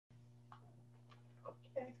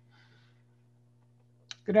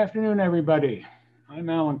Good afternoon, everybody. I'm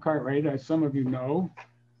Allan Cartwright, as some of you know,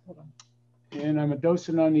 and I'm a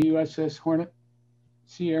docent on the USS Hornet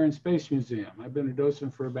Sea, Air, and Space Museum. I've been a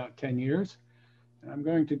docent for about 10 years, and I'm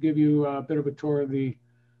going to give you a bit of a tour of the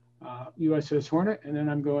USS Hornet, and then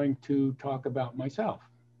I'm going to talk about myself,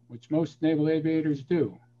 which most naval aviators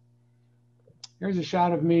do. Here's a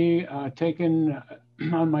shot of me taken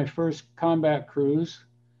on my first combat cruise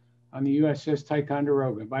on the USS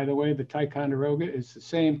Ticonderoga. By the way, the Ticonderoga is the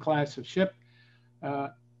same class of ship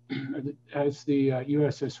as the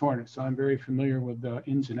USS Hornet, so I'm very familiar with the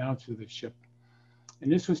ins and outs of the ship. And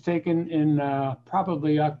this was taken in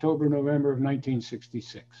probably October, November of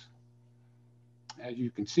 1966. As you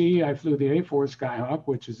can see, I flew the A-4 Skyhawk,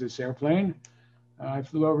 which is this airplane. I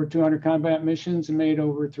flew over 200 combat missions and made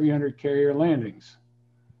over 300 carrier landings.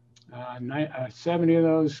 70 of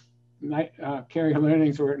those carrier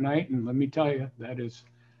landings were at night, and let me tell you, that is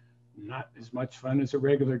not as much fun as a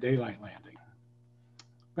regular daylight landing.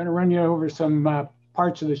 I'm going to run you over some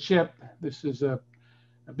parts of the ship. This is a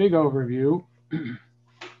big overview.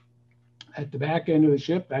 At the back end of the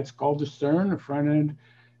ship, that's called the stern. The front end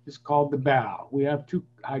is called the bow. We have two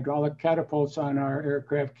hydraulic catapults on our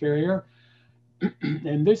aircraft carrier,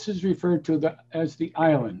 and this is referred to as the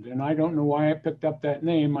island. And I don't know why I picked up that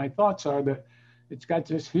name. My thoughts are that it's got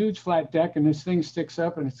this huge flat deck, and this thing sticks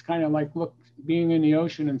up, and it's kind of like being in the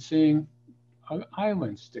ocean and seeing an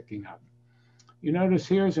island sticking up. You notice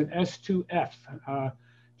here's an S2F,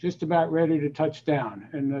 just about ready to touch down,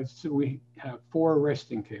 and we have 4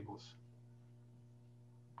 resting cables.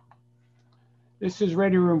 This is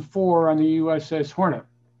Ready Room 4 on the USS Hornet.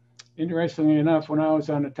 Interestingly enough, when I was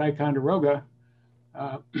on the Ticonderoga,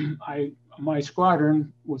 my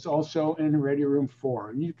squadron was also in Ready Room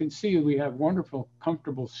 4. And you can see we have wonderful,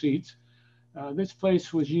 comfortable seats. This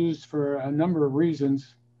place was used for a number of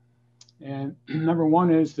reasons. And number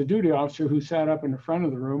one is the duty officer who sat up in the front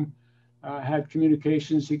of the room had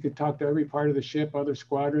communications. He could talk to every part of the ship, other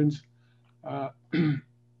squadrons. And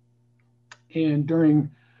during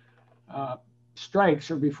strikes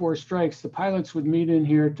or before strikes, the pilots would meet in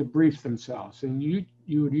here to brief themselves. And you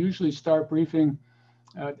would usually start briefing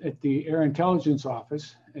at the Air Intelligence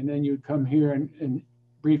Office, and then you'd come here and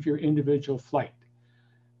brief your individual flight.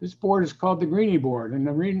 This board is called the Greenie board, and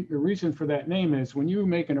the reason for that name is when you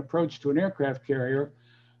make an approach to an aircraft carrier,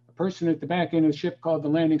 a person at the back end of the ship called the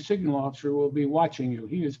landing signal officer will be watching you.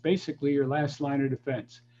 He is basically your last line of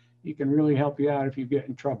defense. He can really help you out if you get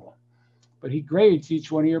in trouble. But he grades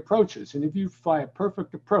each one of your approaches, and if you fly a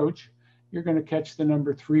perfect approach, you're going to catch the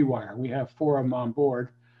number 3 wire. We have 4 of them on board.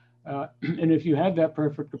 And if you had that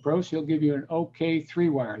perfect approach, he'll give you an OK 3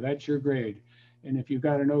 wire. That's your grade. And if you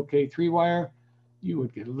got an OK 3 wire, you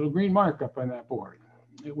would get a little green mark up on that board.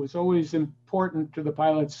 It was always important to the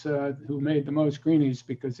pilots who made the most greenies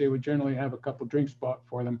because they would generally have a couple drinks bought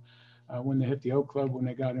for them when they hit the O Club when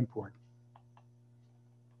they got in port.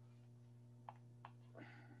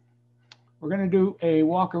 We're going to do a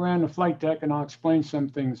walk around the flight deck, and I'll explain some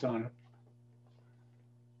things on it.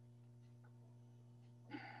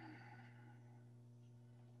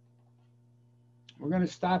 We're going to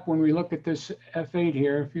stop when we look at this F8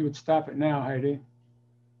 here. If you would stop it now, Heidi.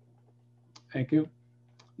 Thank you.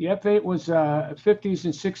 The F8 was a 50s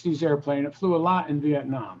and 60s airplane. It flew a lot in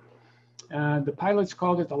Vietnam. The pilots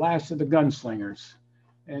called it the last of the gunslingers.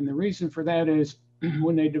 And the reason for that is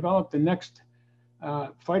when they developed the next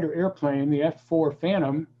fighter airplane, the F-4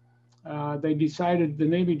 Phantom, the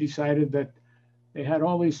Navy decided that they had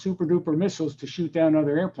all these super duper missiles to shoot down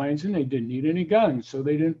other airplanes, and they didn't need any guns, so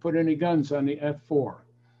they didn't put any guns on the F-4.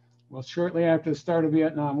 Well, shortly after the start of the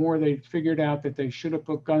Vietnam War, they figured out that they should have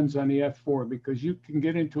put guns on the F-4 because you can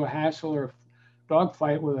get into a hassle or a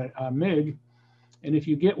dogfight with a MiG, and if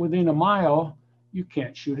you get within a mile, you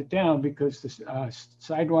can't shoot it down because the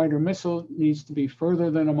Sidewinder missile needs to be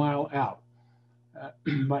further than a mile out.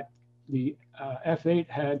 But the F-8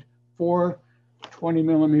 had 4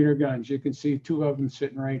 20-millimeter guns. You can see 2 of them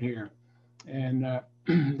sitting right here. And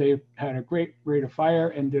they had a great rate of fire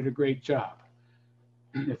and did a great job.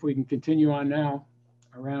 If we can continue on now,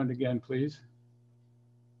 around again, please.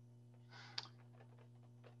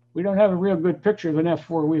 We don't have a real good picture of an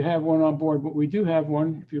F-4. We have one on board, but we do have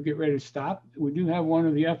one. If you get ready to stop, we do have one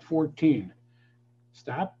of the F-14.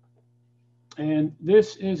 Stop. And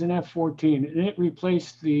this is an F-14, and it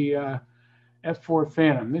replaced the F-4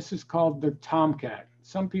 Phantom. This is called the Tomcat.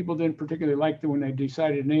 Some people didn't particularly like it when they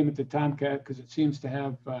decided to name it the Tomcat because it seems to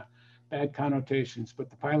have bad connotations,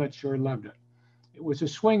 but the pilots sure loved it. It was a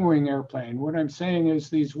swing wing airplane. What I'm saying is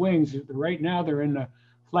these wings, right now they're in the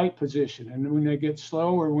flight position, and when they get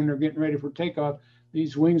slow or when they're getting ready for takeoff,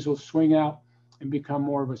 these wings will swing out and become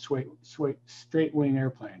more of a straight wing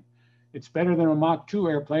airplane. It's better than a Mach 2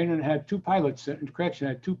 airplane, and it had two pilots, correction, it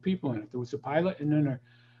had two people in it. There was a pilot and then a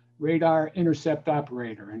radar intercept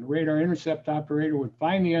operator. And the radar intercept operator would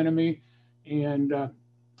find the enemy and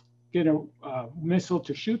get a missile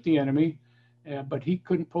to shoot the enemy, but he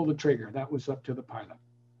couldn't pull the trigger. That was up to the pilot.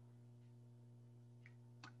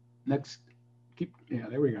 Next, yeah,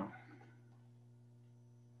 there we go.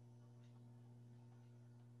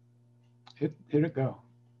 Hit it go.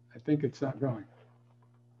 I think it's not going.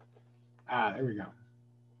 Ah, there we go.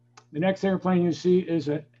 The next airplane you see is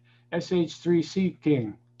a SH-3 Sea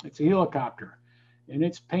King. It's a helicopter, and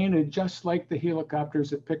it's painted just like the helicopters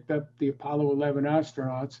that picked up the Apollo 11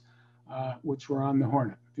 astronauts, which were on the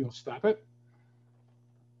Hornet. If you'll stop it.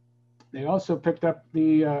 They also picked up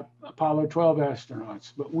the Apollo 12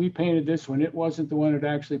 astronauts, but we painted this one. It wasn't the one that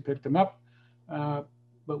actually picked them up,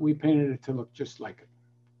 but we painted it to look just like it.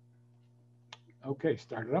 Okay,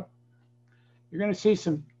 start it up. You're going to see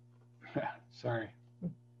some, sorry.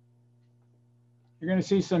 You're going to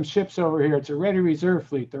see some ships over here. It's a ready reserve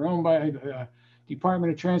fleet. They're owned by the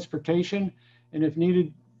Department of Transportation, and if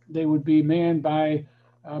needed, they would be manned by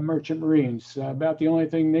merchant marines. About the only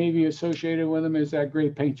thing Navy associated with them is that gray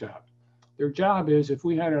paint job. Their job is, if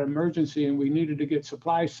we had an emergency and we needed to get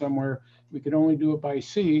supplies somewhere, we could only do it by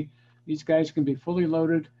sea. These guys can be fully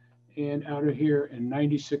loaded and out of here in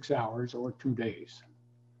 96 hours or 2 days.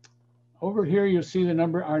 Over here, you'll see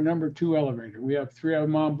our number 2 elevator. We have 3 of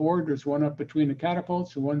them on board. There's one up between the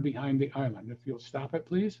catapults and one behind the island. If you'll stop it,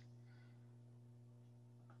 please.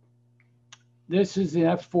 This is the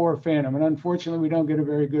F-4 Phantom, and unfortunately, we don't get a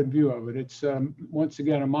very good view of it. It's, once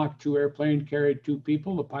again, a Mach 2 airplane, carried 2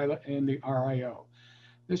 people, the pilot and the RIO.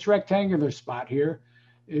 This rectangular spot here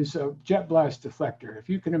is a jet blast deflector. If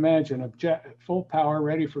you can imagine a jet at full power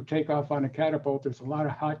ready for takeoff on a catapult, there's a lot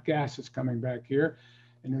of hot gases coming back here,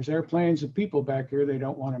 and there's airplanes and people back here. They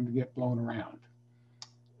don't want them to get blown around.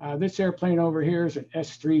 This airplane over here is an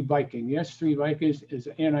S-3 Viking. The S-3 Viking is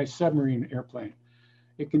an anti-submarine airplane.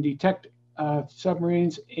 It can detect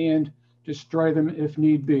submarines and destroy them if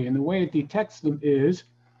need be. And the way it detects them is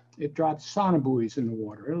it drops sonobuoys in the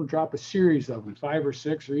water. It'll drop a series of them, 5 or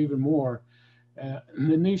 6 or even more.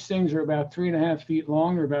 And these things are about 3.5 feet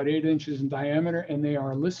long, or about 8 inches in diameter, and they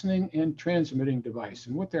are a listening and transmitting device.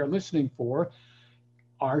 And what they're listening for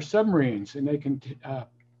are submarines, and they can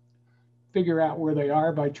figure out where they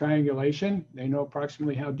are by triangulation. They know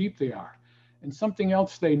approximately how deep they are. And something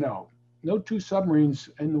else they know. No 2 submarines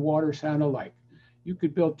in the water sound alike. You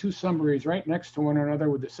could build 2 submarines right next to one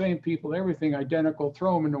another with the same people, everything identical,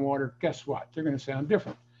 throw them in the water. Guess what? They're going to sound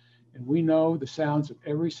different. And we know the sounds of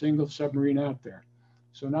every single submarine out there.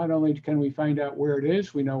 So not only can we find out where it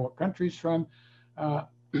is, we know what country it's from,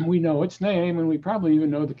 we know its name, and we probably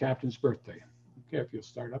even know the captain's birthday. Okay, if you'll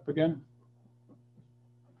start up again.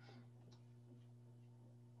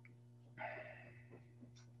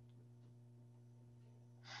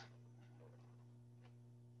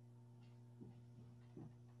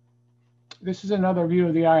 This is another view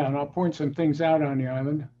of the island. I'll point some things out on the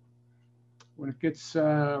island. When it gets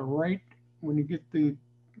when you get the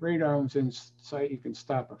radar's in sight, you can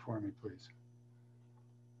stop it for me, please.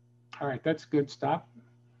 All right, that's good, stop.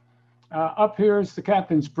 Up here is the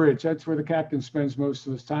captain's bridge. That's where the captain spends most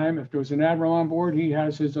of his time. If there's an admiral on board, he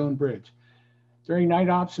has his own bridge. During night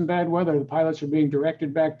ops and bad weather, the pilots are being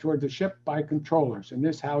directed back toward the ship by controllers, and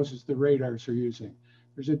this houses the radars they're using.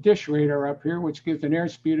 There's a dish radar up here, which gives an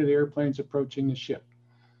airspeed of the airplanes approaching the ship.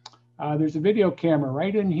 There's a video camera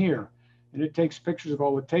right in here, and it takes pictures of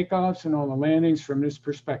all the takeoffs and all the landings from this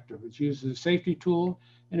perspective. It's used as a safety tool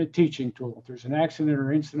and a teaching tool. If there's an accident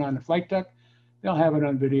or incident on the flight deck, they'll have it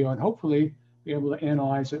on video and hopefully be able to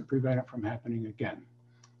analyze it and prevent it from happening again.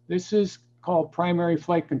 This is called primary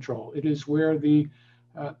flight control. It is where it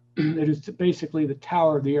is basically the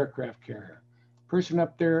tower of the aircraft carrier. The person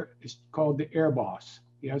up there is called the air boss.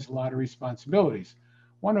 He has a lot of responsibilities,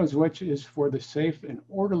 one of which is for the safe and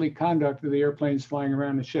orderly conduct of the airplanes flying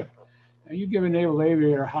around the ship. Now, you give a naval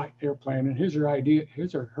aviator a hot airplane, and his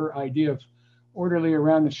or her idea of orderly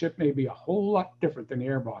around the ship may be a whole lot different than the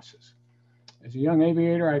air boss's. As a young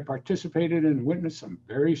aviator, I participated and witnessed some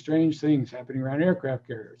very strange things happening around aircraft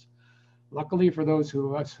carriers. Luckily for those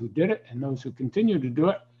of us who did it and those who continue to do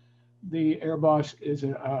it, the air boss is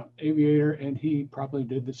an aviator, and he probably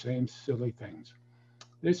did the same silly things.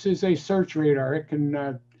 This is a search radar. It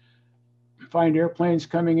can find airplanes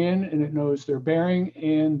coming in, and it knows their bearing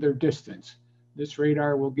and their distance. This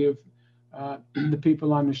radar will give the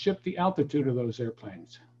people on the ship the altitude of those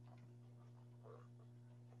airplanes.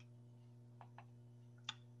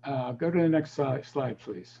 Go to the next slide,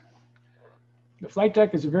 please. The flight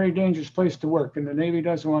deck is a very dangerous place to work, and the Navy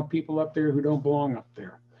doesn't want people up there who don't belong up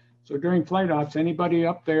there. So during flight ops, anybody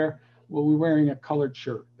up there will be wearing a colored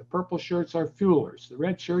shirt. The purple shirts are fuelers. The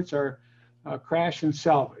red shirts are crash and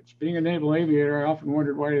salvage. Being a naval aviator, I often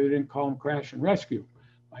wondered why they didn't call them crash and rescue.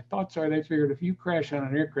 My thoughts are they figured if you crash on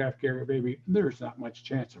an aircraft carrier, baby, there's not much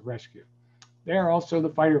chance of rescue. They are also the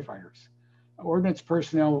fighter fighters. Ordnance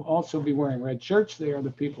personnel will also be wearing red shirts. They are the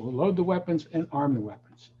people who load the weapons and arm the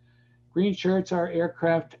weapons. Green shirts are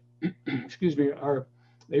aircraft,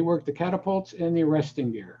 they work the catapults and the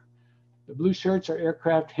arresting gear. The blue shirts are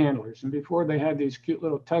aircraft handlers. And before they had these cute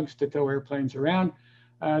little tugs to tow airplanes around,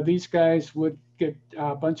 these guys would get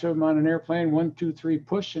a bunch of them on an airplane, 1, 2, 3,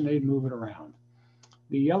 push, and they'd move it around.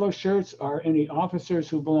 The yellow shirts are any officers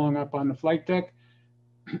who belong up on the flight deck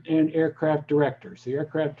and aircraft directors. The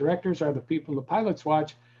aircraft directors are the people the pilots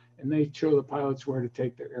watch, and they show the pilots where to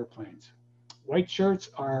take their airplanes. White shirts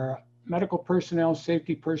are medical personnel,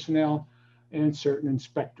 safety personnel, and certain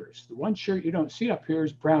inspectors. The one shirt you don't see up here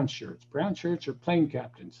is brown shirts. Brown shirts are plane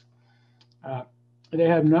captains. They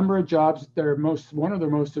have a number of jobs. One of their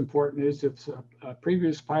most important is if a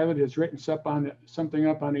previous pilot has written something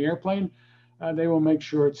up on the airplane, they will make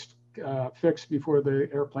sure it's fixed before the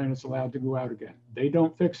airplane is allowed to go out again. They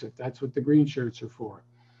don't fix it. That's what the green shirts are for.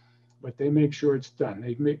 But they make sure it's done.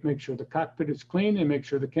 They make sure the cockpit is clean. They make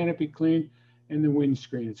sure the canopy clean and the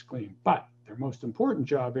windscreen is clean. But their most important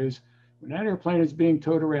job is when that airplane is being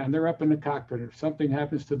towed around, they're up in the cockpit. If something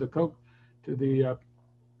happens to the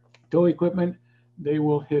tow equipment, they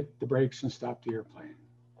will hit the brakes and stop the airplane.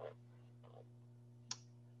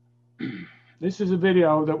 This is a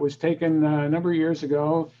video that was taken a number of years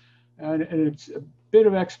ago, and it's a bit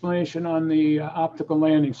of explanation on the optical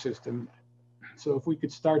landing system. So if we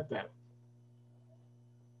could start that.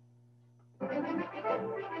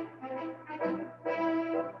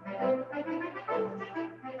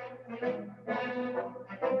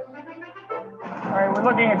 All right, we're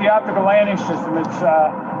looking at the optical landing system. It's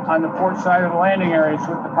on the port side of the landing area. It's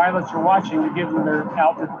what the pilots are watching to give them their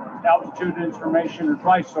altitude information and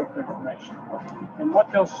flight slope information. And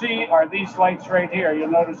what they'll see are these lights right here.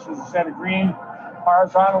 You'll notice there's a set of green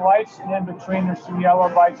horizontal lights, and in between there's some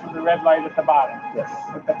yellow lights with the red light at the bottom. Yes.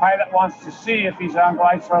 If the pilot wants to see if he's on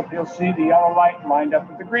glide slope, he'll see the yellow light lined up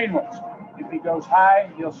with the green ones. If he goes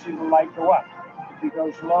high, he'll see the light go up. If he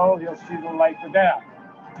goes low, he'll see the light go down.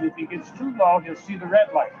 And if he gets too low, he'll see the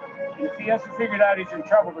red light. And if he hasn't figured out he's in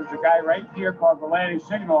trouble, there's a guy right here called the landing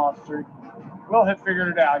signal officer. Will have figured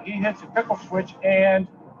it out. He hits a pickle switch, and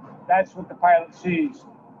that's what the pilot sees.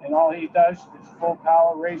 And all he does is full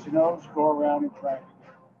power, raise the nose, go around and try it.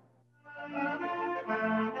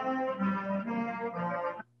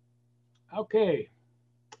 Okay.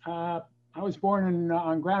 I was born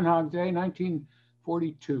on Groundhog Day,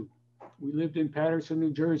 1942. We lived in Paterson,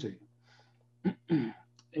 New Jersey.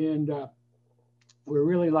 And we're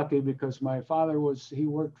really lucky because my father he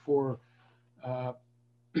worked for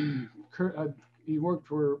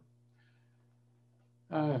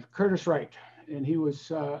Curtis Wright, and he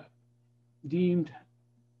was deemed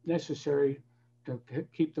necessary to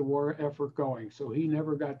keep the war effort going. So he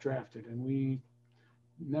never got drafted, and we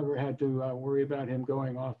never had to worry about him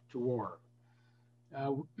going off to war.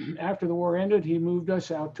 After the war ended, he moved us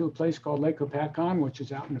out to a place called Lake Hopatcong, which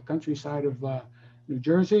is out in the countryside of New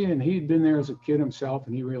Jersey, and he'd been there as a kid himself,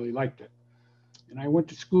 and he really liked it. And I went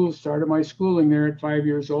to school, started my schooling there at 5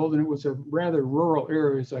 years old, and it was a rather rural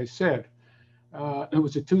area, as I said. It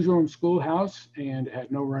was a two-room schoolhouse, and it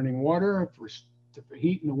had no running water. For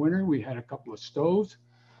heat in the winter, we had a couple of stoves,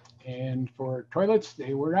 and for toilets,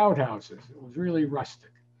 they were outhouses. It was really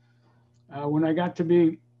rustic. When I got to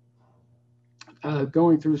be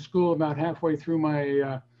going through school, about halfway through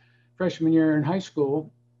my freshman year in high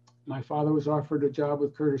school, my father was offered a job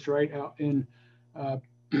with Curtis Wright out in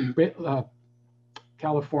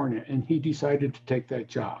California, and he decided to take that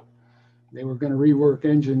job. They were going to rework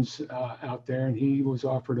engines out there, and he was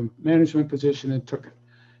offered a management position and took it.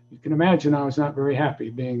 You can imagine I was not very happy.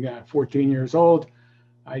 Being 14 years old,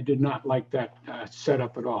 I did not like that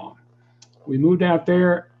setup at all. We moved out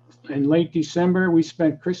there in late December. We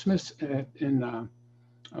spent Christmas in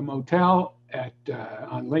a motel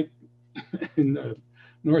on Lake in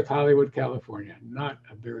North Hollywood, California. Not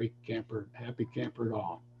a very happy camper at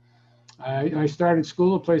all. I started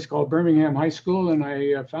school at a place called Birmingham High School, and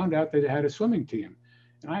I found out that it had a swimming team.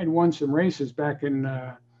 And I had won some races back in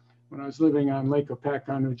when I was living on Lake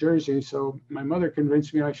Hopatcong, New Jersey. So my mother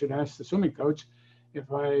convinced me I should ask the swimming coach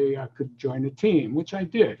if I could join the team, which I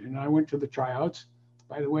did. And I went to the tryouts.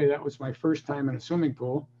 By the way, that was my first time in a swimming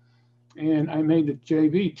pool. And I made the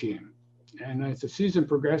JV team. And as the season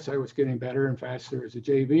progressed, I was getting better and faster as a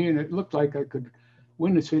JV, and it looked like I could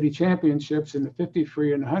win the city championships in the 50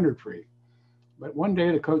 free and the 100 free. But one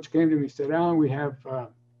day the coach came to me and said, Allan, we have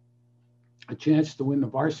a chance to win the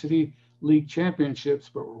varsity league championships,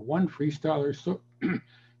 but we're one freestyler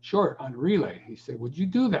short on relay. He said, would you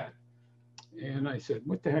do that? And I said,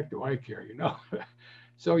 what the heck do I care, you know?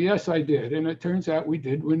 So yes, I did. And it turns out we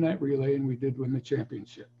did win that relay and we did win the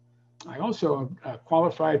championship. I also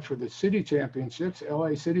qualified for the city championships,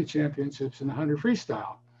 LA City Championships in the 100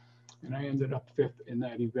 freestyle. And I ended up 5th in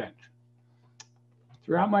that event.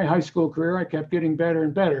 Throughout my high school career, I kept getting better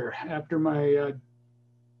and better. After my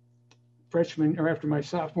after my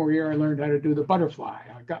sophomore year, I learned how to do the butterfly.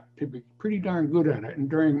 I got to be pretty darn good at it. And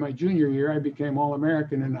during my junior year, I became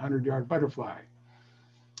All-American in the 100-yard butterfly.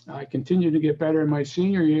 I continued to get better in my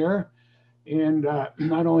senior year. And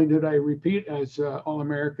not only did I repeat as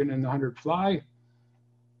All-American in the 100 fly,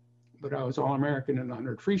 but I was All-American in the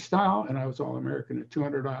 100 freestyle, and I was All-American in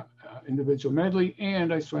 200 individual medley,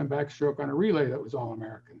 and I swam backstroke on a relay that was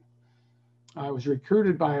All-American. I was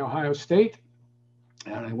recruited by Ohio State,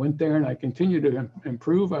 and I went there and I continued to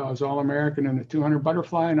improve. I was All-American in the 200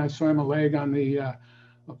 butterfly, and I swam a leg on the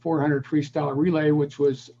 400 freestyle relay, which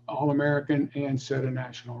was All-American and set a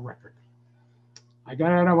national record. I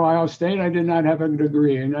got out of Ohio State. I did not have a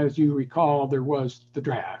degree, and as you recall, there was the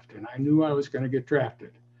draft, and I knew I was going to get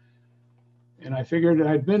drafted. And I figured that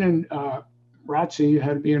I'd been in ROTC, you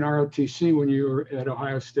had to be in ROTC when you were at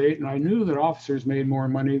Ohio State, and I knew that officers made more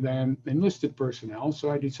money than enlisted personnel,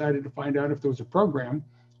 so I decided to find out if there was a program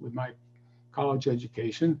with my college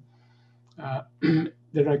education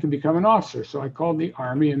that I could become an officer. So I called the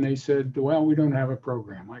Army, and they said, well, we don't have a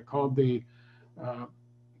program. I called the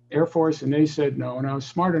Air Force, and they said no, and I was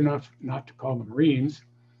smart enough not to call the Marines,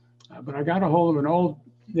 but I got a hold of an old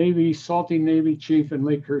salty Navy chief in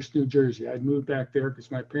Lakehurst, New Jersey. I'd moved back there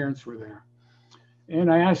because my parents were there. And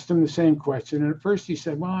I asked him the same question. And at first he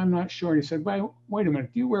said, well, I'm not sure. And he said, wait a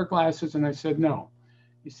minute, do you wear glasses? And I said, no.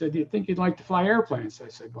 He said, do you think you'd like to fly airplanes? I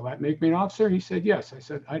said, will that make me an officer? He said, yes. I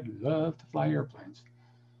said, I'd love to fly airplanes.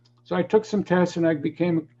 So I took some tests and I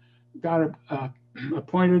got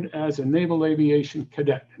appointed as a naval aviation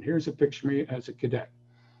cadet. And here's a picture of me as a cadet.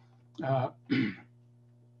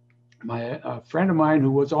 My friend of mine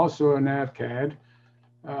who was also a NAVCAD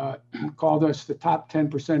called us the top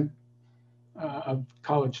 10% of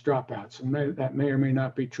college dropouts. And that may or may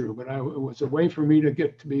not be true, but it was a way for me to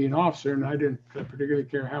get to be an officer, and I didn't particularly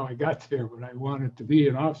care how I got there, but I wanted to be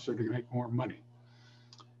an officer to make more money.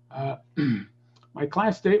 My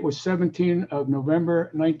class date was 17 of November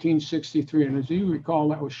 1963, and as you recall,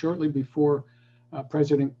 that was shortly before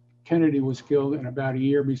President Kennedy was killed and about a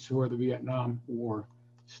year before the Vietnam War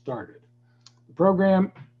started. The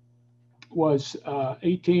program was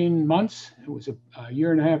 18 months. It was a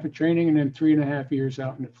year and a half of training and then 3.5 years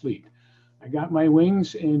out in the fleet. I got my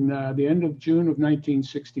wings in the end of June of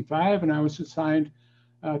 1965, and I was assigned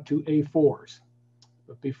to A4s.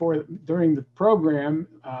 But during the program,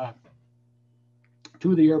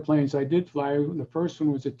 two of the airplanes I did fly, the first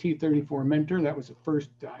one was a T-34 Mentor. That was the first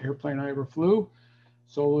airplane I ever flew.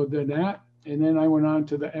 Solo did that. And then I went on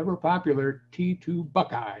to the ever popular T-2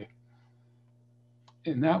 Buckeye.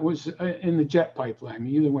 And that was in the jet pipeline.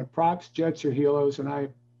 You either went props, jets, or helos, and I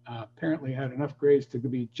apparently had enough grades to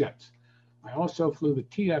be jets. I also flew the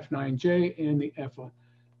TF-9J and the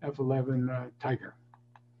F-11 Tiger.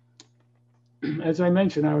 As I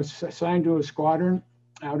mentioned, I was assigned to a squadron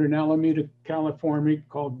out in Alameda, California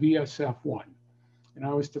called VSF-1. And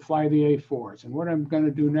I was to fly the A4s. And what I'm going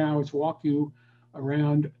to do now is walk you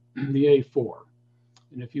around the A4.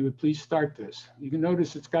 And if you would please start this. You can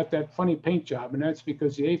notice it's got that funny paint job, and that's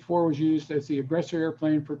because the A4 was used as the aggressor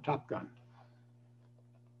airplane for Top Gun.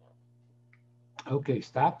 Okay,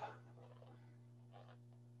 stop.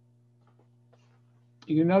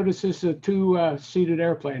 You can notice this is a two-seated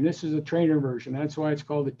airplane. This is a trainer version. That's why it's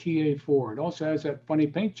called the TA4. It also has that funny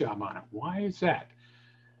paint job on it. Why is that?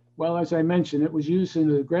 Well, as I mentioned, it was used in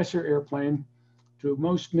the aggressor airplane to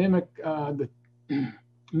most mimic the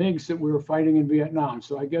MiGs that we were fighting in Vietnam.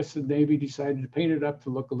 So I guess the Navy decided to paint it up to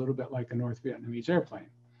look a little bit like a North Vietnamese airplane.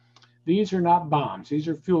 These are not bombs. These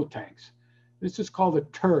are fuel tanks. This is called a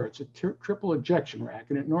TER. It's a triple ejection rack,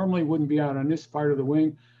 and it normally wouldn't be out on this part of the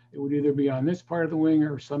wing. It would either be on this part of the wing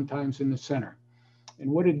or sometimes in the center.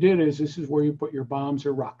 And what it did is this is where you put your bombs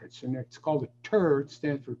or rockets. And it's called a TER. It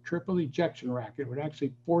stands for triple ejection rack. It would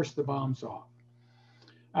actually force the bombs off.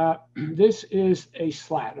 This is a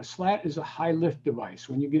slat. A slat is a high lift device.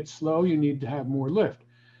 When you get slow, you need to have more lift.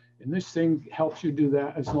 And this thing helps you do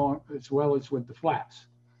that as well as with the flaps.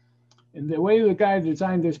 And the way the guy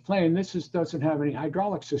designed this plane, doesn't have any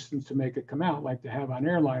hydraulic systems to make it come out like they have on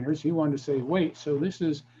airliners. He wanted to save weight. So this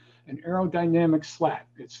is an aerodynamic slat.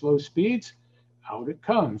 At slow speeds, out it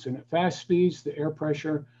comes. And at fast speeds, the air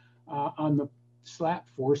pressure on the slat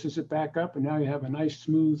forces it back up. And now you have a nice,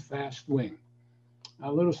 smooth, fast wing.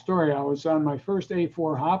 A little story, I was on my first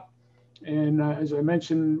A4 hop. And as I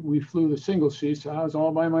mentioned, we flew the single seat. So I was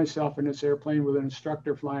all by myself in this airplane with an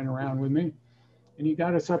instructor flying around with me. And he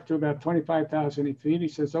got us up to about 25,000 feet. He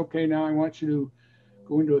says, okay, now I want you to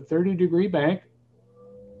go into a 30-degree bank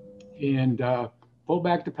and pull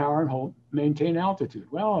back the power and maintain altitude.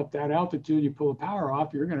 Well, at that altitude, you pull the power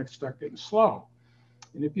off, you're going to start getting slow.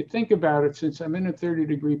 And if you think about it, since I'm in a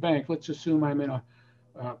 30-degree bank, let's assume I'm in a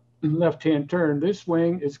left-hand turn, this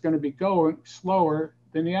wing is going to be going slower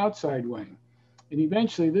than the outside wing. And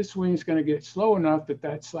eventually this wing is going to get slow enough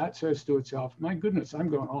that slat says to itself, my goodness, I'm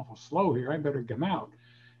going awful slow here. I better come out.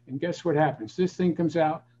 And guess what happens? This thing comes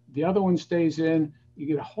out, the other one stays in, you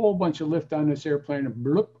get a whole bunch of lift on this airplane and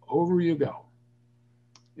bloop, over you go.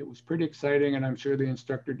 It was pretty exciting, and I'm sure the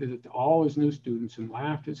instructor did it to all his new students and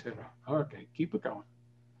laughed his head off. Okay, keep it going.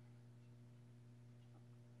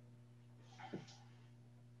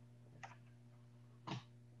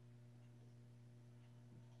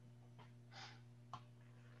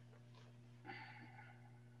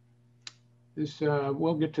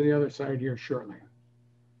 We'll get to the other side here shortly.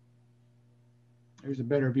 There's a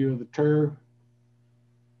better view of the turd.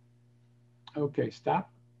 Okay,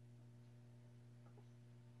 stop.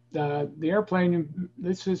 The airplane,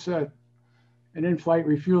 this is an in-flight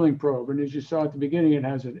refueling probe. And as you saw at the beginning, it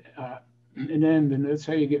has an end, and that's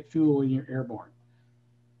how you get fuel when you're airborne.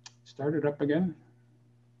 Start it up again.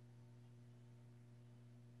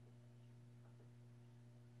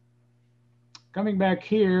 Coming back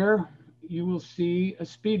here, you will see a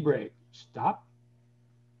speed brake. Stop.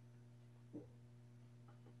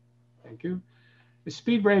 Thank you. The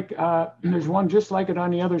speed brake, there's one just like it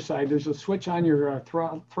on the other side. There's a switch on your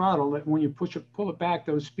throttle that when you pull it back,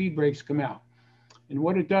 those speed brakes come out. And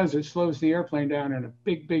what it does, it slows the airplane down in a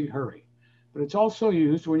big, big hurry. But it's also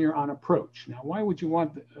used when you're on approach. Now, why would you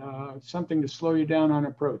want something to slow you down on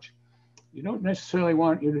approach? You don't necessarily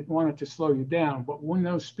want it to slow you down, but when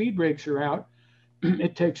those speed brakes are out,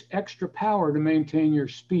 it takes extra power to maintain your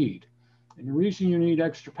speed. And the reason you need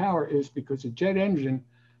extra power is because a jet engine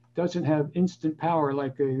doesn't have instant power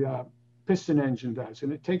like a piston engine does.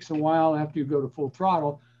 And it takes a while after you go to full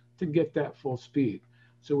throttle to get that full speed.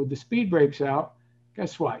 So with the speed brakes out,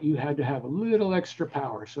 guess what? You had to have a little extra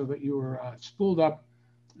power so that you were spooled up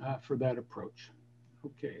for that approach.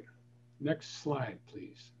 Okay, next slide,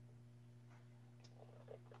 please.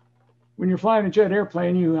 When you're flying a jet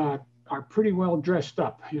airplane, you are pretty well dressed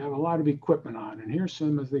up. You have a lot of equipment on, and here's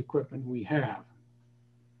some of the equipment we have.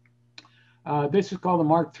 This is called the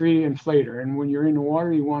Mark III inflator, and when you're in the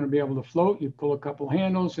water, you want to be able to float. You pull a couple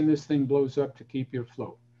handles, and this thing blows up to keep you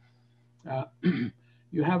afloat.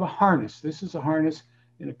 You have a harness. This is a harness,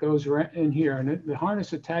 and it goes right in here, and the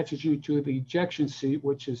harness attaches you to the ejection seat,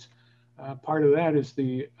 which is part of that is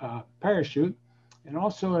the parachute, and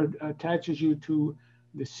also it attaches you to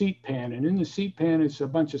the seat pan, and in the seat pan is a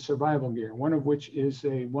bunch of survival gear, one of which is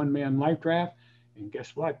a one-man life raft. And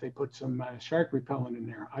guess what? They put some shark repellent in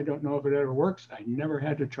there. I don't know if it ever works. I never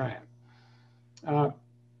had to try it.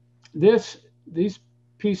 These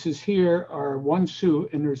pieces here are one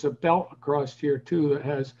suit, and there's a belt across here too that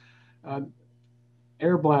has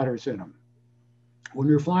air bladders in them. When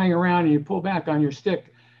you're flying around and you pull back on your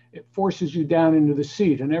stick, it forces you down into the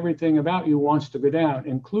seat, and everything about you wants to go down,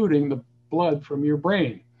 including the blood from your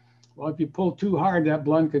brain. Well, if you pull too hard, that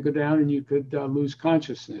blood could go down and you could lose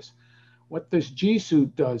consciousness. What this G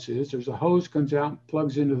suit does is there's a hose comes out and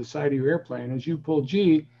plugs into the side of your airplane. As you pull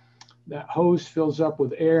G, that hose fills up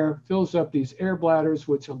with air, fills up these air bladders,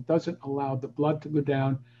 which doesn't allow the blood to go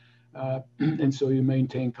down, and so you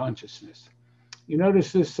maintain consciousness. You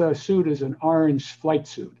notice this suit is an orange flight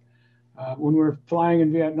suit. When we were flying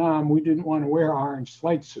in Vietnam, we didn't want to wear orange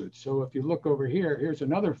flight suits. So if you look over here, here's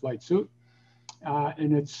another flight suit,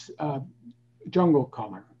 and it's jungle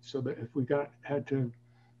color, so that if we had to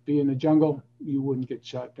be in the jungle, you wouldn't get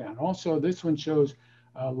shot down. Also, this one shows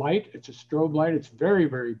light. It's a strobe light. It's very,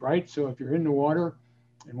 very bright. So if you're in the water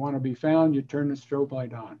and want to be found, you turn the strobe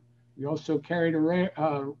light on. We also carried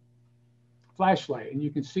a flashlight, and you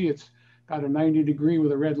can see it's got a 90-degree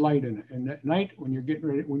with a red light in it. And at night, when you're getting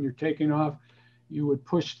ready, when you're taking off, you would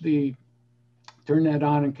turn that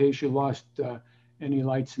on in case you lost any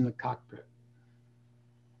lights in the cockpit.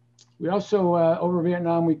 We also, over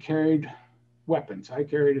Vietnam, we carried weapons. I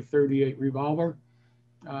carried a .38 revolver.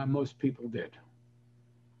 Most people did.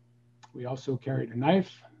 We also carried a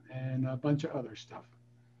knife and a bunch of other stuff.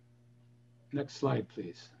 Next slide,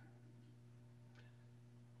 please.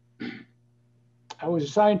 I was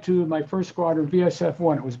assigned to my first squadron,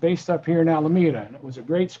 VSF-1. It was based up here in Alameda, and it was a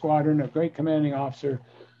great squadron, a great commanding officer.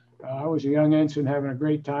 I was a young ensign having a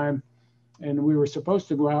great time, and we were supposed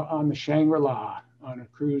to go out on the Shangri-La on a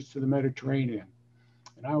cruise to the Mediterranean.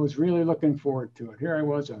 And I was really looking forward to it. Here I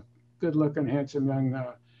was, a good-looking, handsome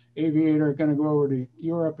young aviator, going to go over to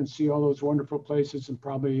Europe and see all those wonderful places and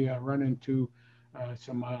probably run into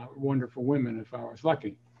some wonderful women if I was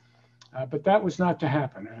lucky. But that was not to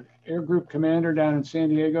happen. An air group commander down in San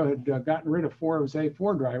Diego had gotten rid of 4 of his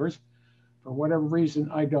A-4 drivers. For whatever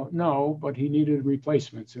reason, I don't know, but he needed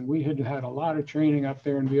replacements. And we had had a lot of training up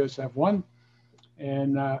there in VSF-1.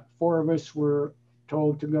 And 4 of us were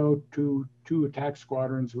told to go to 2 attack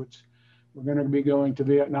squadrons, which were going to be going to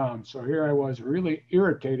Vietnam. So here I was really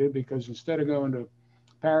irritated because instead of going to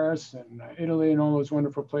Paris and Italy and all those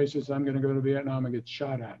wonderful places, I'm going to go to Vietnam and get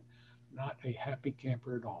shot at. Not a happy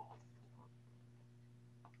camper at all.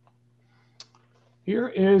 Here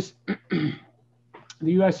is the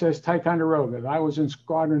USS Ticonderoga. I was in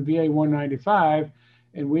Squadron VA-195,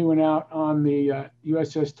 and we went out on the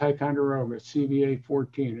USS Ticonderoga,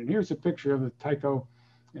 CVA-14. And here's a picture of the Tyco,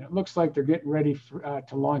 and it looks like they're getting ready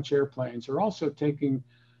to launch airplanes. They're also taking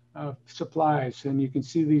supplies, and you can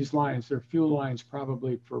see these lines. They're fuel lines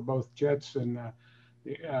probably for both jets, and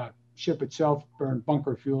the ship itself burned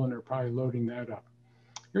bunker fuel, and they're probably loading that up.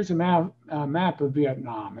 Here's a map of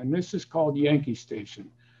Vietnam, and this is called Yankee Station.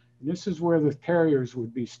 And this is where the carriers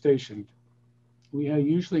would be stationed. We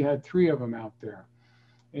usually had 3 of them out there.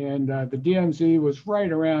 And the DMZ was right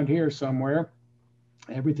around here somewhere.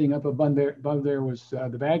 Everything up above there was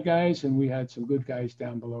the bad guys, and we had some good guys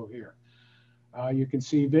down below here. You can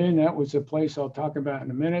see Vinh, that was a place I'll talk about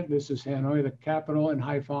in a minute. This is Hanoi, the capital, and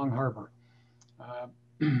Haiphong Harbor.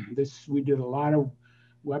 We did a lot of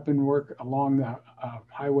weapon work along the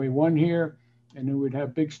Highway 1 here, and then we'd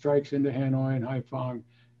have big strikes into Hanoi and Haiphong,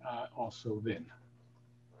 also Vinh.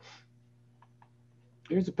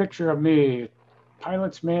 Here's a picture of me.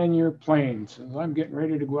 Pilots man your planes. And I'm getting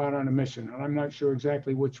ready to go out on a mission, and I'm not sure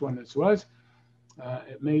exactly which one this was.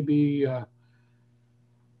 It may be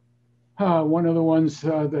one of the ones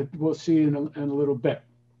that we'll see in a little bit.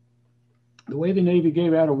 The way the Navy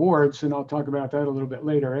gave out awards, and I'll talk about that a little bit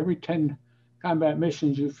later, every 10 combat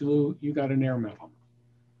missions you flew, you got an air medal.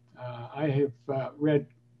 I have read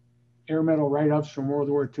air medal write-ups from World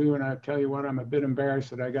War II, and I tell you what, I'm a bit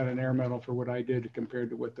embarrassed that I got an air medal for what I did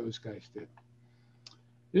compared to what those guys did.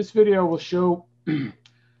 This video will show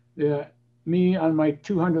me on my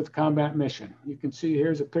 200th combat mission. You can see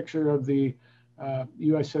here's a picture of the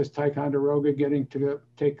USS Ticonderoga getting to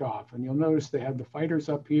take off. And you'll notice they have the fighters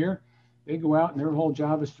up here. They go out, and their whole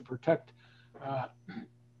job is to protect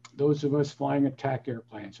those of us flying attack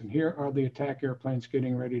airplanes. And here are the attack airplanes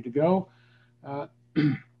getting ready to go.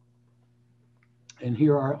 And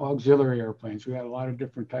here are auxiliary airplanes. We had a lot of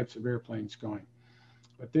different types of airplanes going.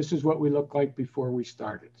 But this is what we looked like before we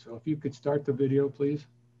started. So if you could start the video, please.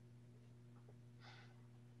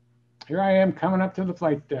 Here I am coming up to the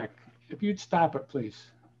flight deck. If you'd stop it, please.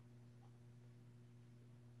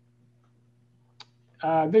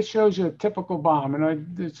 This shows you a typical bomb,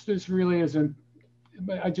 and this really isn't,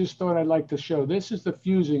 but I just thought I'd like to show. This is the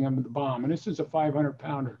fusing of the bomb, and this is a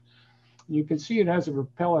 500-pounder. You can see it has a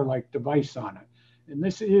propeller-like device on it. And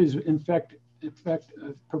this is, in fact,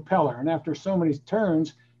 a propeller. And after so many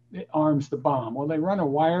turns, it arms the bomb. Well, they run a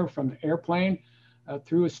wire from the airplane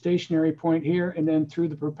through a stationary point here and then through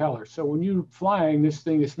the propeller. So when you're flying, this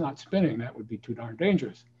thing is not spinning. That would be too darn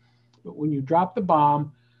dangerous. But when you drop the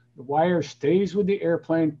bomb, the wire stays with the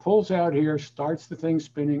airplane, pulls out here, starts the thing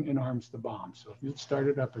spinning, and arms the bomb. So if you'd start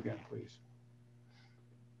it up again, please.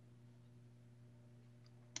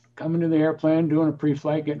 Coming to the airplane, doing a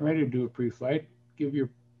pre-flight, getting ready to do a pre-flight. Give your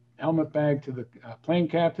helmet bag to the plane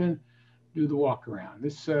captain, do the walk around.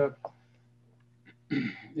 This,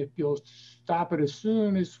 if you'll stop it as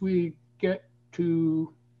soon as we get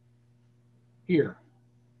to here.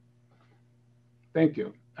 Thank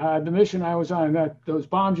you. The mission I was on, those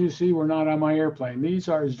bombs you see were not on my airplane. These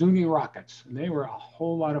are Zuni rockets, and they were a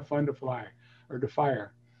whole lot of fun to fly or to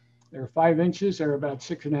fire. They're 5 inches. They're about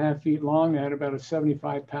 6.5 feet long. They had about a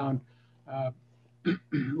 75-pound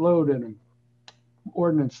load in them,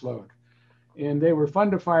 ordnance load. And they were fun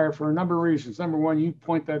to fire for a number of reasons. Number one, you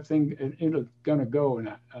point that thing, and it's gonna go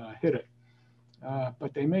and hit it.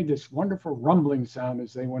 But they made this wonderful rumbling sound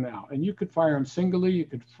as they went out. And you could fire them singly. You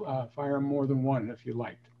could fire them more than one if you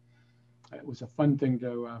liked. It was a fun thing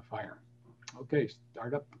to fire. Okay,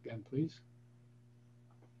 start up again, please.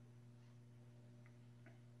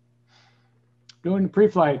 Doing the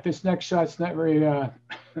pre-flight. This next shot's not very, not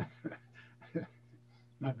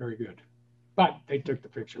very good. But they took the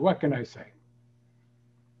picture. What can I say?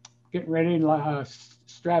 Getting ready,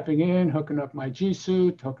 strapping in, hooking up my G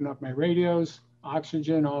suit, hooking up my radios,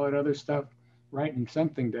 oxygen, all that other stuff, writing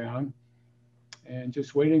something down, and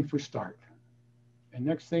just waiting for start. And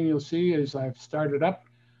next thing you'll see is I've started up,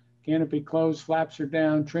 canopy closed, flaps are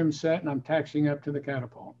down, trim set, and I'm taxiing up to the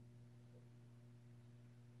catapult.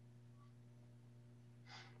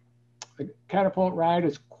 The catapult ride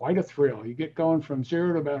is quite a thrill. You get going from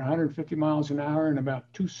 0 to about 150 miles an hour in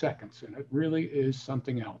about 2 seconds, and it really is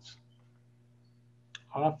something else.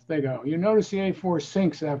 Off they go. You notice the A-4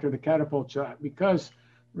 sinks after the catapult shot, because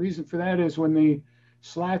the reason for that is when the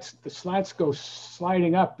slats go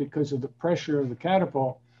sliding up because of the pressure of the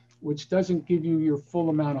catapult, which doesn't give you your full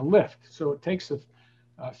amount of lift. So it takes a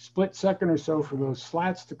split second or so for those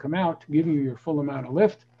slats to come out to give you your full amount of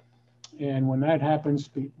lift. And when that happens,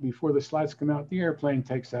 before the slats come out, the airplane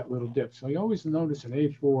takes that little dip. So you always notice an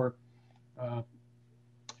A-4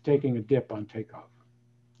 taking a dip on takeoff.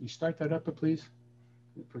 You start that up, please?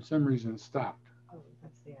 For some reason, it stopped. Oh,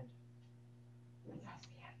 that's the end. That's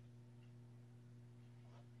the end.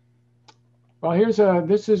 Well, here's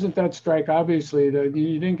this isn't that strike, obviously.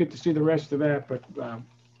 You didn't get to see the rest of that, but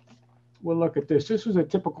we'll look at this. This was a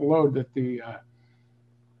typical load that the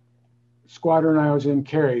squadron I was in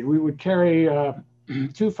carried. We would carry 2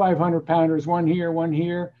 500-pounders, one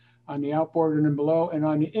here on the outboard and below. And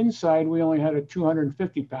on the inside, we only had a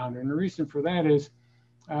 250-pounder. And the reason for that is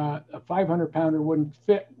a 500-pounder wouldn't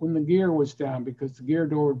fit when the gear was down because the gear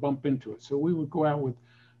door would bump into it. So we would go out with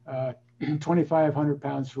 2,500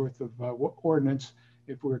 pounds worth of ordnance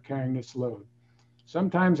if we were carrying this load.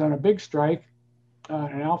 Sometimes on a big strike,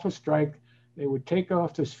 an alpha strike, they would take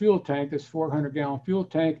off this fuel tank, this 400-gallon fuel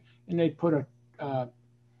tank, and they'd put a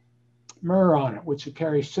MUR on it, which would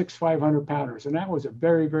carry 6 500-pounders. And that was a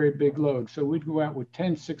very, very big load. So we'd go out with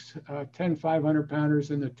 10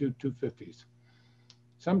 500-pounders and the 2 250s.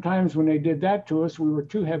 Sometimes when they did that to us, we were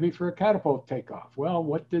too heavy for a catapult takeoff. Well,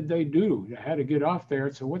 what did they do? They had to get off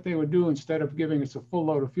there. So what they would do, instead of giving us a full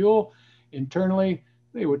load of fuel, internally,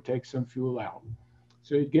 they would take some fuel out.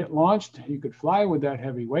 So you'd get launched. You could fly with that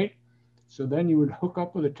heavy weight. So then you would hook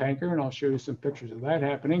up with a tanker, and I'll show you some pictures of that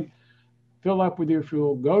happening. Fill up with your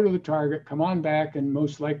fuel, go to the target, come on back, and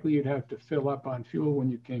most likely you'd have to fill up on fuel when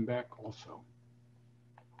you came back also.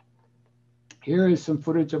 Here is some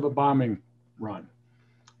footage of a bombing run.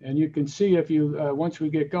 And you can see if you, once we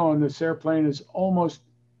get going, this airplane is almost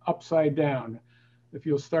upside down. If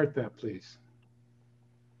you'll start that, please.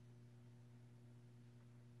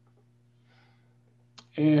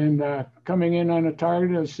 And coming in on a target,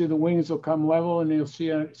 you'll see the wings will come level and you'll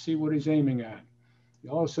see what he's aiming at.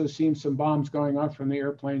 You'll also see some bombs going off from the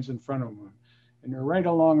airplanes in front of them. And they're right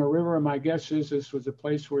along a river, and my guess is this was a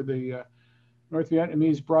place where the North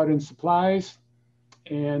Vietnamese brought in supplies,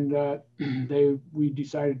 and we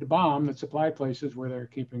decided to bomb the supply places where they're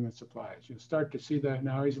keeping the supplies. You'll start to see that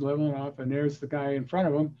now. He's leveling off, and there's the guy in front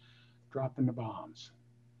of him dropping the bombs.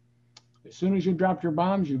 As soon as you dropped your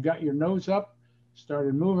bombs, you got your nose up,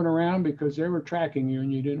 started moving around because they were tracking you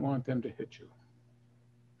and you didn't want them to hit you.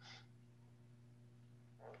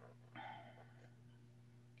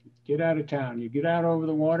 Get out of town. You get out over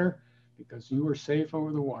the water because you were safe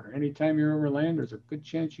over the water. Anytime you're over land, there's a good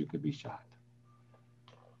chance you could be shot.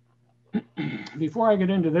 Before I get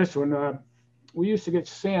into this one, we used to get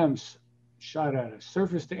SAMs shot at us,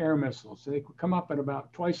 surface-to-air missiles. They could come up at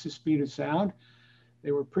about twice the speed of sound.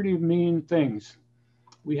 They were pretty mean things.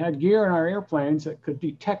 We had gear in our airplanes that could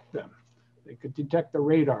detect them. They could detect the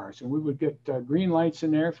radars, and we would get green lights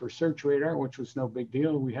in there for search radar, which was no big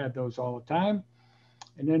deal. We had those all the time.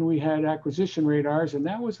 And then we had acquisition radars, and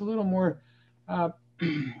that was a little more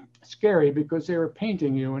scary because they were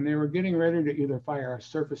painting you and they were getting ready to either fire a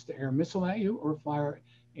surface-to-air missile at you or fire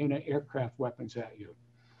anti-aircraft weapons at you.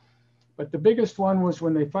 But the biggest one was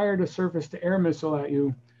when they fired a surface-to-air missile at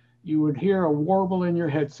you, you would hear a warble in your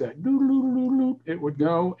headset. Doo-doo-doo-doo-doo. It would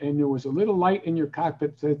go, and there was a little light in your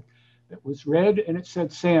cockpit that was red, and it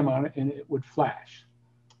said SAM on it, and it would flash.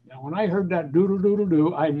 Now, when I heard that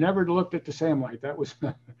doo-doo-doo-doo-doo, I never looked at the SAM light. That was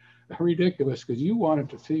ridiculous because you wanted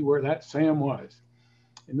to see where that SAM was.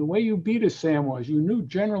 And the way you beat a SAM was you knew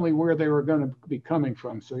generally where they were going to be coming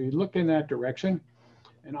from. So you look in that direction.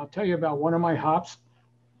 And I'll tell you about one of my hops.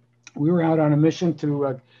 We were out on a mission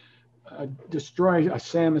to destroy a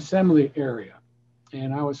SAM assembly area.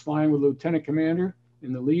 And I was flying with Lieutenant Commander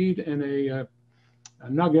in the lead and a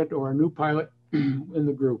nugget or a new pilot in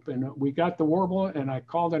the group. And we got the warble, and I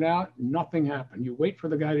called it out. Nothing happened. You wait for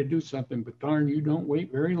the guy to do something, but darn, you don't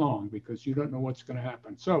wait very long because you don't know what's going to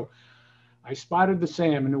happen. So I spotted the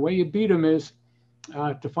SAM, and the way you beat them is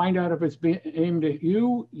to find out if it's aimed at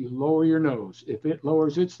you, you lower your nose. If it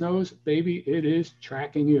lowers its nose, baby, it is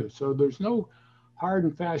tracking you. So there's no hard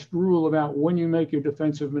and fast rule about when you make your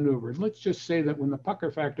defensive maneuvers. Let's just say that when the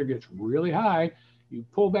pucker factor gets really high, you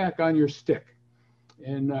pull back on your stick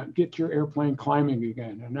and get your airplane climbing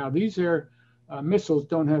again. And now these missiles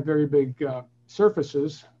don't have very big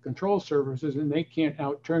surfaces, control surfaces, and they can't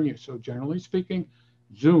outturn you. So generally speaking,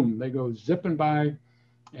 zoom, they go zipping by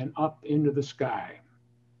and up into the sky.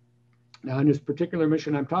 Now in this particular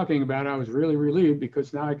mission I'm talking about, I was really relieved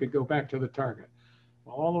because now I could go back to the target.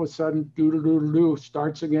 Well, all of a sudden, doo-doo-doo-doo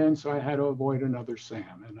starts again, so I had to avoid another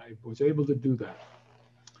SAM, and I was able to do that.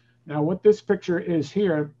 Now what this picture is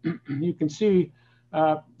here, you can see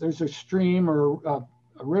there's a stream or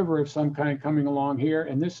a river of some kind coming along here,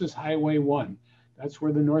 and this is Highway 1. That's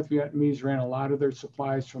where the North Vietnamese ran a lot of their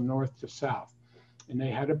supplies from north to south. And they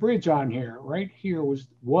had a bridge on here. Right here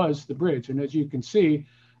was the bridge. And as you can see,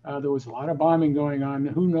 there was a lot of bombing going on.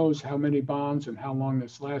 Who knows how many bombs and how long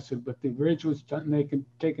this lasted, but the bridge was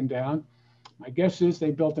taken down. My guess is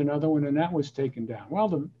they built another one and that was taken down. Well,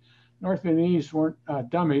 the North Vietnamese weren't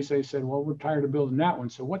dummies. They said, well, we're tired of building that one.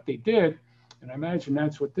 So what they did, and I imagine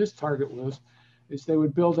that's what this target was, is they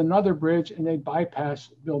would build another bridge and they'd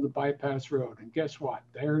build a bypass road. And guess what?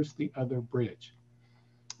 There's the other bridge.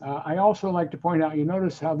 I also like to point out, you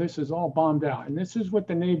notice how this is all bombed out. And this is what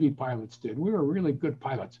the Navy pilots did. We were really good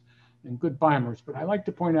pilots and good bombers. But I like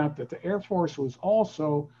to point out that the Air Force was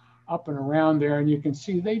also up and around there. And you can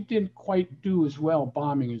see they didn't quite do as well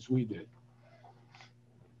bombing as we did.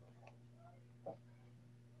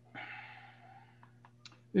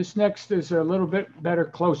 This next is a little bit better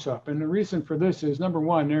close-up. And the reason for this is, number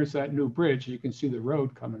one, there's that new bridge. You can see the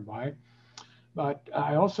road coming by. But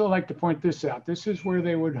I also like to point this out. This is where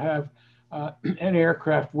they would have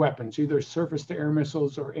anti-aircraft weapons, either surface-to-air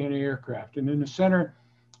missiles or anti-aircraft. And in the center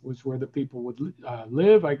was where the people would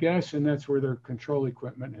live, I guess, and that's where their control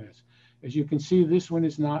equipment is. As you can see, this one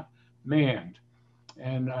is not manned.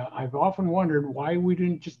 And I've often wondered why we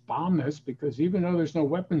didn't just bomb this, because even though there's no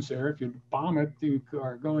weapons there, if you bomb it, you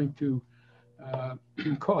are going to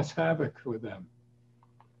cause havoc with them.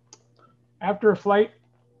 After a flight,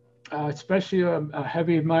 especially a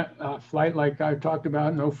heavy flight like I talked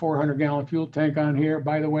about, no 400-gallon fuel tank on here.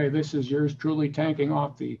 By the way, this is yours truly tanking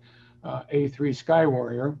off the A-3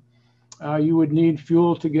 Skywarrior. You would need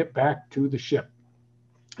fuel to get back to the ship.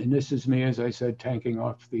 And this is me, as I said, tanking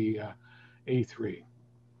off the A-3.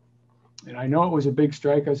 And I know it was a big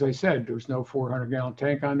strike, as I said. There was no 400-gallon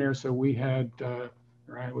tank on there, so we had,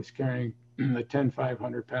 or I was carrying the 10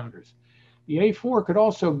 500-pounders. The A-4 could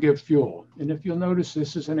also give fuel. And if you'll notice,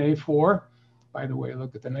 this is an A-4. By the way,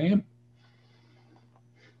 look at the name.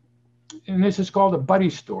 And this is called a buddy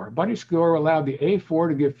store. A buddy store allowed the A-4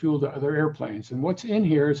 to give fuel to other airplanes. And what's in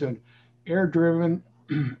here is an air-driven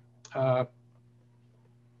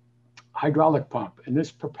hydraulic pump. And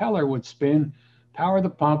this propeller would spin, power the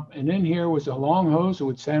pump. And in here was a long hose that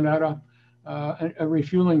would send out a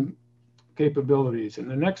refueling capabilities. And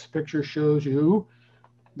the next picture shows you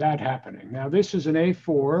that happening. Now this is an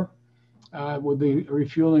A-4 with the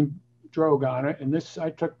refueling drogue on it, and I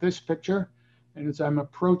took this picture, and as I'm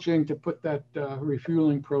approaching to put that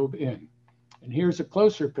refueling probe in. And here's a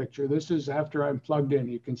closer picture. This is after I'm plugged in.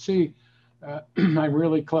 You can see I'm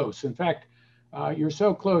really close. In fact, you're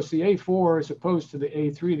so close. The A-4, as opposed to the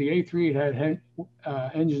A-3, the A-3 had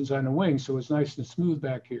engines on the wing, so it's nice and smooth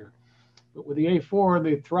back here. But with the A-4,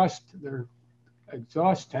 the thrust, their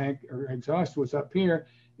exhaust tank or exhaust was up here,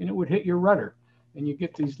 and it would hit your rudder, and you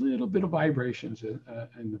get these little bit of vibrations in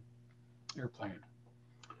the airplane.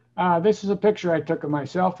 This is a picture I took of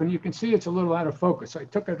myself, and you can see it's a little out of focus. I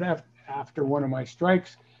took it after one of my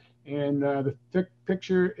strikes, and the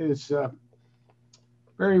picture is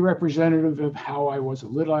very representative of how I was a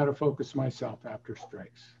little out of focus myself after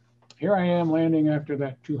strikes. Here I am landing after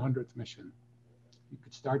that 200th mission. You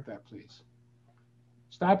could start that, please.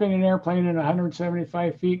 Stopping an airplane at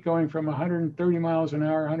 175 feet, going from 130 miles an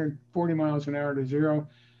hour, 140 miles an hour to zero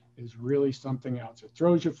is really something else. It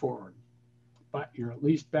throws you forward, but you're at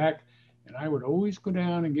least back. And I would always go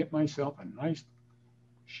down and get myself a nice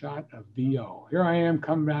shot of VO. Here I am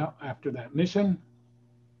coming out after that mission,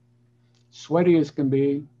 sweaty as can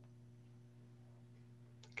be.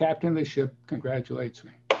 Captain of the ship congratulates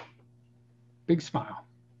me. Big smile.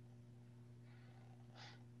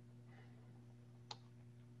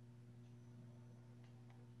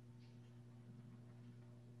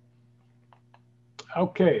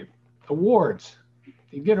 Okay, awards.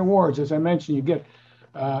 You get awards, as I mentioned, you get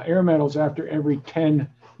air medals after every 10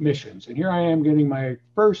 missions. And here I am getting my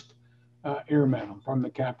first air medal from the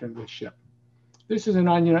captain of the ship. This is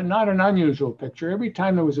not an unusual picture. Every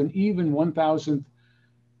time there was an even 1,000th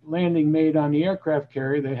landing made on the aircraft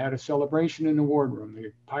carrier, they had a celebration in the wardroom.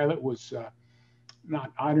 The pilot was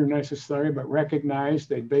not honored necessarily, but recognized.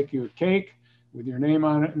 They'd bake you a cake with your name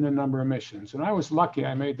on it and the number of missions. And I was lucky.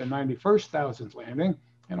 I made the 91st thousandth landing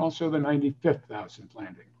and also the 95th thousandth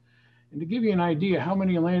landing. And to give you an idea how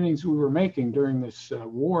many landings we were making during this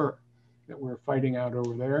war that we're fighting out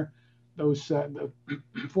over there, those the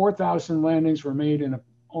 4,000 landings were made in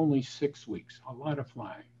only 6 weeks. A lot of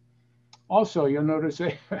flying. Also, you'll notice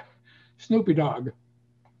a Snoopy dog.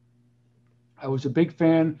 I was a big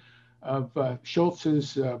fan of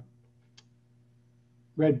Schultz's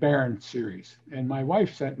Red Baron series, and my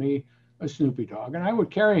wife sent me a Snoopy dog, and I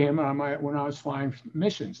would carry him on when I was flying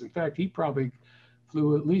missions. In fact, he probably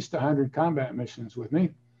flew at least 100 combat missions with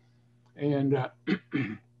me, and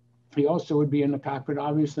he also would be in the cockpit,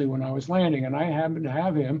 obviously, when I was landing, and I happened to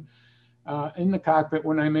have him in the cockpit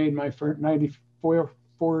when I made my first 94th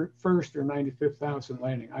or 95th thousand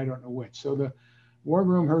landing. I don't know which. So the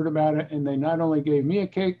wardroom heard about it, and they not only gave me a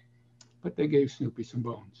cake, but they gave Snoopy some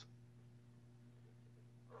bones.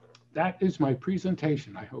 That is my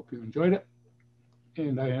presentation. I hope you enjoyed it,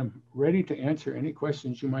 and I am ready to answer any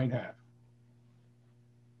questions you might have.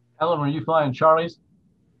 Alan, were you flying Charlies?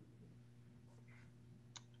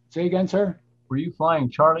 Say again, sir? Were you flying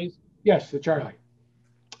Charlies? Yes, the Charlie.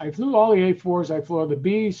 I flew all the A4s. I flew all the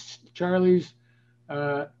Bs, Charlies,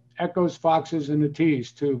 Echoes, Foxes, and the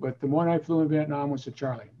Ts too. But the one I flew in Vietnam was the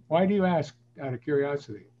Charlie. Why do you ask, out of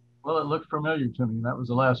curiosity? Well, it looked familiar to me. That was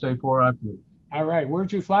the last A4 I flew. All right.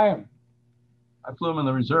 Where'd you fly them? I flew them in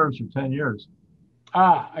the reserves for 10 years.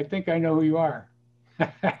 Ah, I think I know who you are.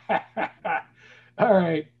 All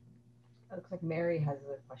right. It looks like Mary has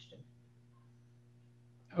a question.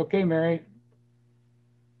 Okay, Mary.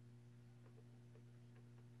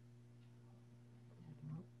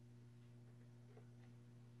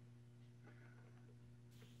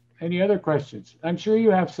 Any other questions? I'm sure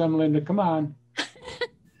you have some, Linda. Come on.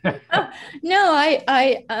 No,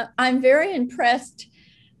 I'm very impressed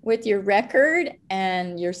with your record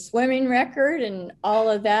and your swimming record and all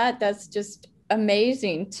of that. That's just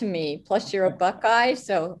amazing to me. Plus, you're a Buckeye,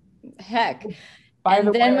 so heck. By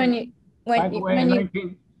the way, by the way,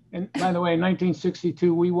 in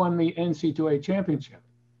 1962, we won the NC2A championship.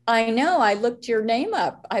 I know. I looked your name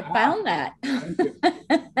up. I found that. Thank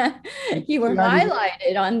you. You were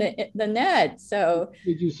highlighted on the net. So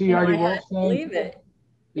did you see Artie Wolf's name? Believe it.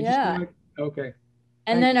 Yeah. Okay.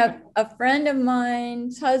 And then a friend of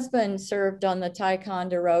mine's husband served on the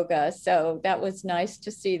Ticonderoga, so that was nice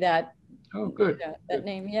to see that. Oh, good. That Good.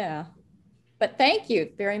 name, yeah. But thank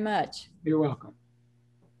you very much. You're welcome.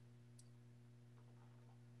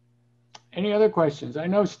 Any other questions? I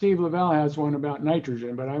know Steve Lavelle has one about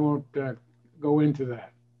nitrogen, but I won't go into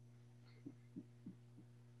that.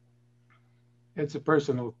 It's a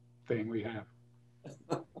personal thing we have.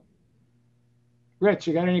 Rich,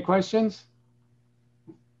 you got any questions?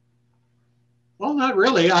 Well, not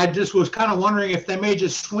really. I just was kind of wondering if they made you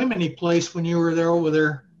swim any place when you were there over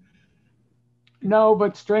there. No,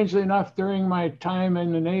 but strangely enough, during my time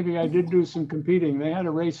in the Navy, I did do some competing. They had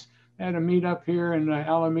a race, they had a meet up here in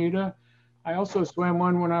Alameda. I also swam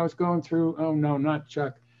one when I was going through, oh no, not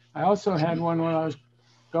Chuck. I also had one when I was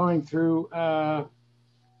going through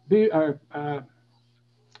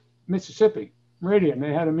Mississippi, Meridian.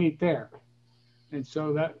 They had a meet there. And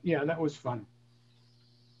so that, yeah, that was fun.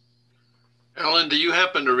 Alan, do you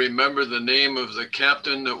happen to remember the name of the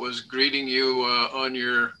captain that was greeting you on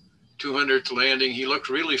your 200th landing? He looked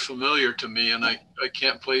really familiar to me, and I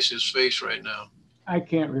can't place his face right now. I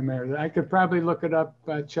can't remember that. I could probably look it up,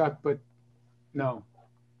 Chuck, but no.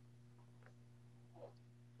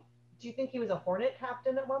 Do you think he was a Hornet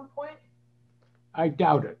captain at one point? I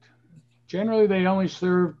doubt it. Generally, they only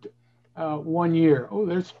served 1 year. Oh,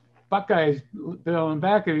 there's Buckeyes, Bill, in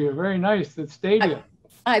back of you. Very nice, the stadium.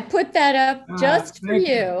 I put that up just for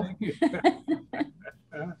you. Thank you.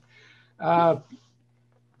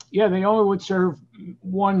 Yeah, they only would serve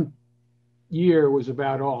 1 year was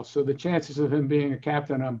about all. So the chances of him being a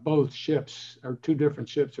captain on both ships or two different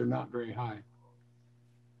ships are not very high.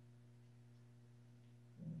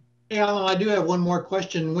 Hey, Alan, I do have one more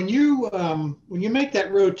question. When you make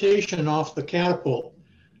that rotation off the catapult,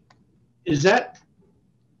 is that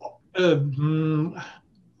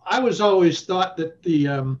I was always thought that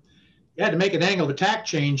you had to make an angle of attack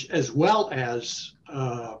change as well as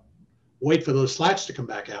wait for those slats to come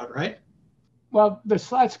back out, right? Well, the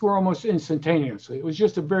slats were almost instantaneously. It was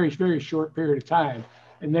just a very, very short period of time,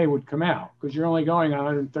 and they would come out because you're only going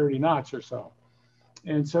 130 knots or so.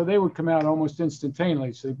 And so they would come out almost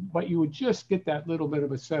instantaneously, but you would just get that little bit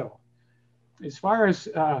of a settle. As far as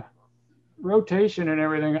rotation and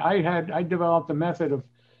everything, I developed a method of,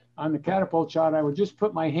 on the catapult shot, I would just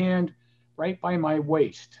put my hand right by my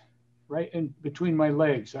waist, right in between my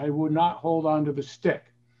legs. I would not hold onto the stick.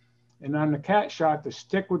 And on the cat shot, the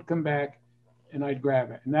stick would come back and I'd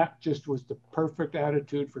grab it. And that just was the perfect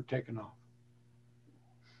attitude for taking off.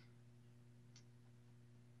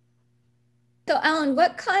 So Alan,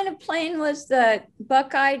 what kind of plane was the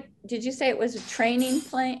Buckeye? Did you say it was a training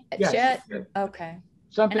plane, a Yes. jet? Okay.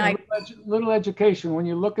 Something, a little education. When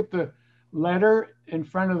you look at the letter in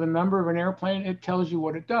front of the number of an airplane, it tells you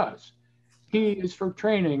what it does. T is for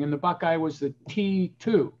training, and the Buckeye was the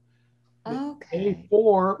T2. Okay.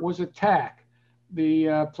 A4 was attack.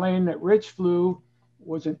 The plane that Rich flew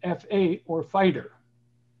was an F8 or fighter.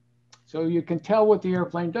 So you can tell what the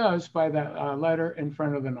airplane does by that letter in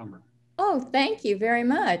front of the number. Oh, thank you very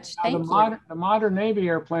much. Now, Thank you. The modern Navy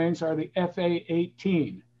airplanes are the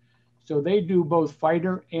FA-18. So they do both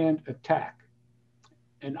fighter and attack.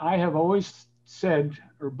 And I have always said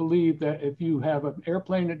or believed that if you have an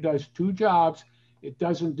airplane that does two jobs, it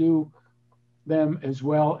doesn't do them as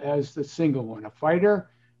well as the single one. A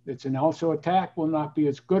fighter that's an also attack will not be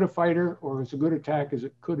as good a fighter or as a good attack as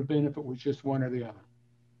it could have been if it was just one or the other.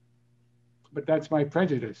 But that's my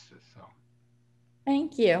prejudice. So.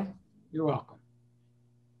 Thank you. You're welcome.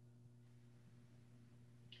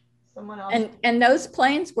 Someone else. And those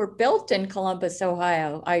planes were built in Columbus,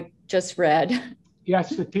 Ohio. I just read. Yes,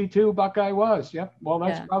 the T2 Buckeye was. Yep. Well,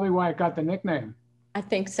 that's Yeah. probably why it got the nickname. I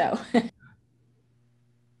think so.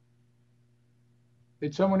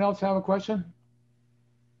 Did someone else have a question?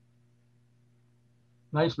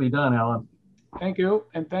 Nicely done, Alan. Thank you.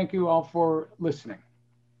 And thank you all for listening.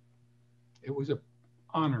 It was an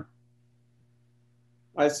honor.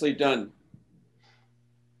 Nicely done.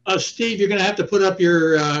 Steve, you're going to have to put up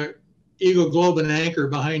your Eagle Globe and Anchor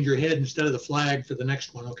behind your head instead of the flag for the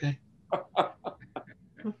next one, okay?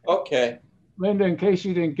 Okay. Linda, in case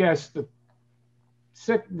you didn't guess, the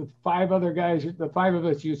five other guys, the five of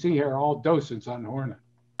us you see here are all docents on Hornet.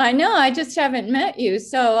 I know, I just haven't met you.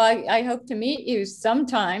 So I hope to meet you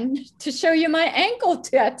sometime to show you my ankle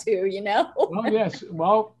tattoo, you know? Well, yes.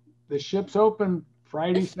 Well, the ship's open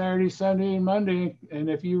Friday, Saturday, Sunday, and Monday. And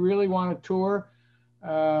if you really want a tour,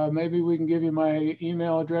 maybe we can give you my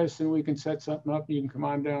email address and we can set something up. You can come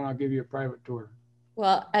on down. I'll give you a private tour.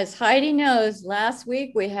 Well, as Heidi knows, last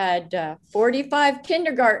week we had 45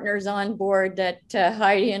 kindergartners on board that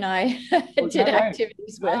Heidi and I Was did that right?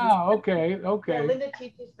 activities with. Ah, okay, Yeah, okay. Linda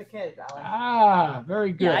teaches the kids, Alan. Ah,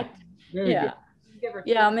 very good. Yeah, Very yeah. good. Give her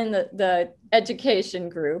Yeah, I'm in the education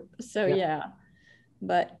group. So Yeah. yeah.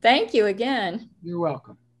 But thank you again. You're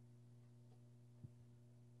welcome.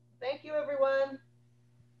 Thank you, everyone.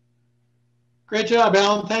 Great job,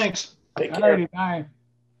 Alan. Thanks. Take All care. righty, bye.